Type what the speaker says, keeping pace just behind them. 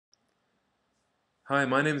Hi,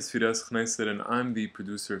 my name is Firas Khnaisser and I'm the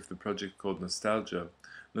producer of the project called Nostalgia.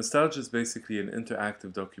 Nostalgia is basically an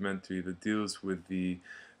interactive documentary that deals with the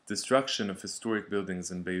destruction of historic buildings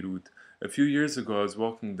in Beirut. A few years ago, I was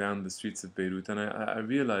walking down the streets of Beirut and I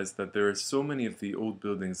realized that there are so many of the old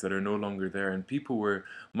buildings that are no longer there, and people were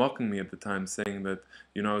mocking me at the time, saying that,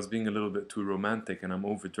 I was being a little bit too romantic and I'm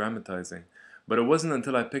over dramatizing. But it wasn't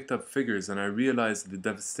until I picked up figures and I realized the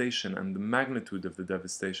devastation and the magnitude of the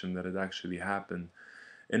devastation that had actually happened.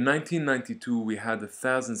 In 1992, we had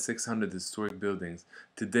 1,600 historic buildings.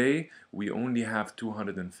 Today, we only have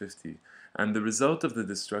 250. And the result of the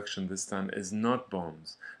destruction this time is not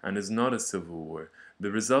bombs and is not a civil war.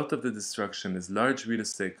 The result of the destruction is large real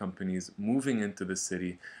estate companies moving into the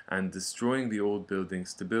city and destroying the old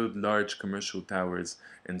buildings to build large commercial towers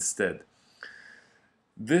instead.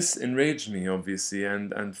 This enraged me, obviously,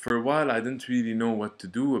 and for a while I didn't really know what to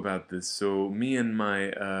do about this. So me and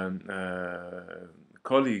my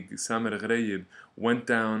colleague Samer Ghraib went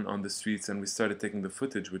down on the streets and we started taking the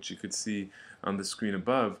footage, which you could see on the screen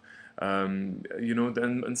above. And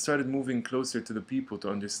started moving closer to the people to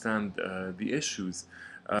understand the issues.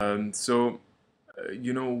 We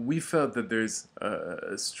felt that there's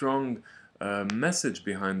a strong message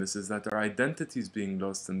behind this, is that our identity is being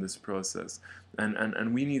lost in this process,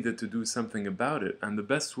 and we needed to do something about it. And the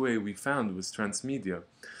best way we found was transmedia.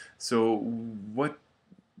 So what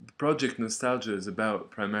Project Nostalgia is about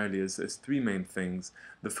primarily is three main things.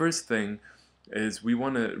 The first thing is we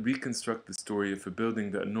want to reconstruct the story of a building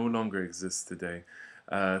that no longer exists today,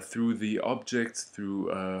 through the objects, through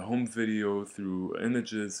home video, through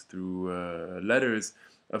images, through letters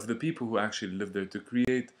of the people who actually live there, to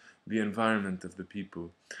create the environment of the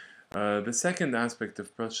people. The second aspect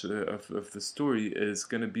of the story is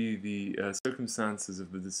going to be the circumstances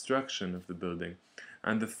of the destruction of the building.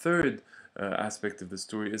 And the third aspect of the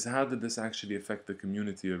story is, how did this actually affect the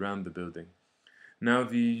community around the building? Now,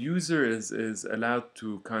 the user is allowed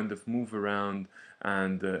to kind of move around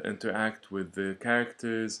and interact with the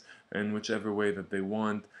characters in whichever way that they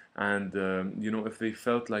want. And, if they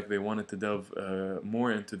felt like they wanted to delve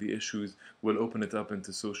more into the issues, we'll open it up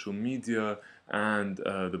into social media and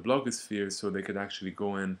the blogosphere, so they could actually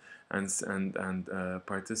go in and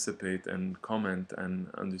participate and comment and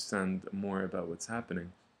understand more about what's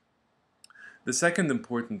happening. The second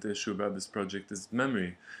important issue about this project is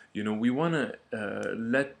memory. We want to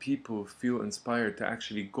let people feel inspired to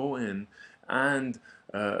actually go in and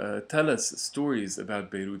tell us stories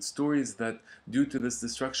about Beirut, stories that due to this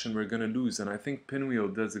destruction we're going to lose. And I think Pinwheel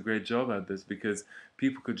does a great job at this, because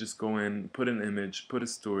people could just go in, put an image, put a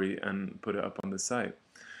story, and put it up on the site.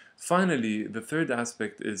 Finally, the third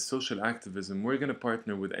aspect is social activism. We're going to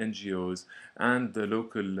partner with NGOs and the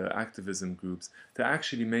local activism groups to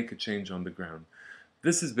actually make a change on the ground.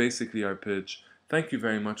 This is basically our pitch. Thank you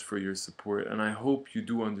very much for your support, and I hope you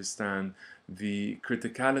do understand the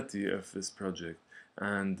criticality of this project.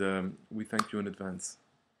 And we thank you in advance.